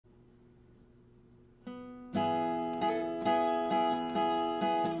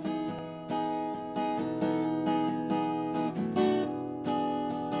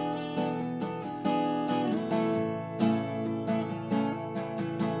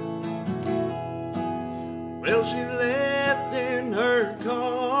Well, she left in her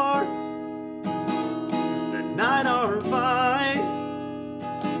car the night our fight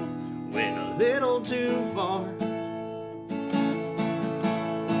went a little too far.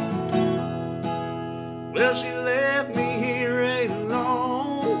 Well, she left me here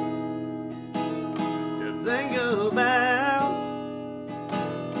alone to think about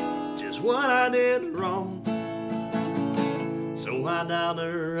just what I did wrong. So I dialed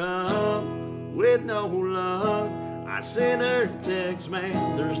her up with no luck. I sent her text,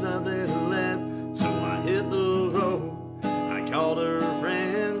 man, there's nothing left. So I hit the road. I called her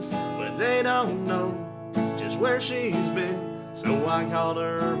friends, but they don't know just where she's been. So I called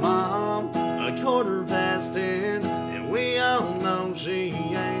her mom 10:15, and we all know she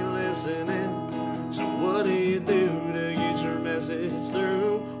ain't listening. So what do you do to get your message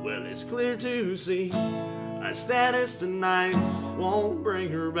through? Well, it's clear to see a status tonight won't bring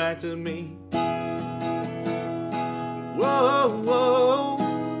her back to me. Whoa, whoa,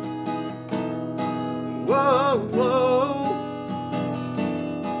 whoa, whoa,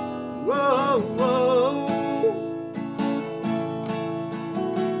 whoa, whoa.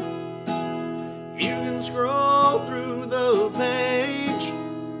 You can scroll through the page,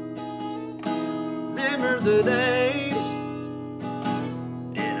 remember the days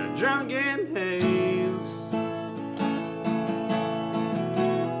in a drunken haze.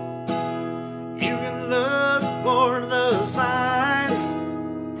 You can look for the signs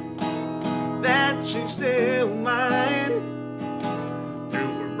that she's still mine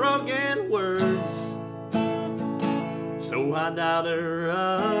through her broken words. So I dialed her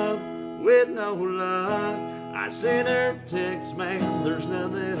up with no luck. I sent her text, man, there's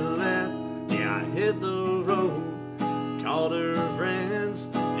nothing left. Yeah, I hit the road, called her friends,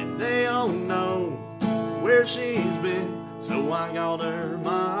 and they all know where she's been. So I called her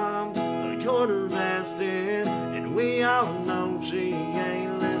mom 10:15, and we all know she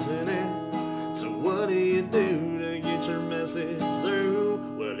ain't listening. So what do you do to get your message through?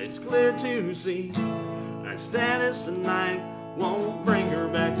 Well, it's clear to see a status tonight won't bring her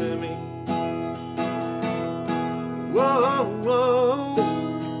back to me. Whoa, whoa,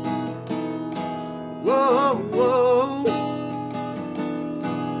 whoa, whoa,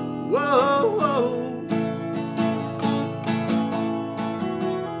 whoa, whoa.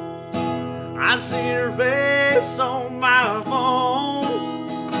 I see her face on my phone,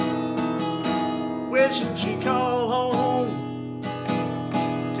 wishing she'd call home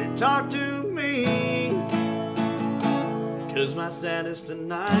to talk to me. 'Cause my status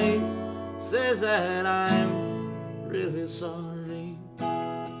tonight says that I'm really sorry.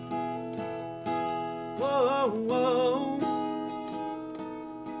 Whoa, whoa,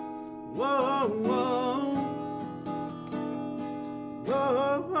 whoa, whoa,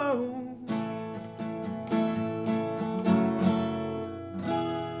 whoa, whoa.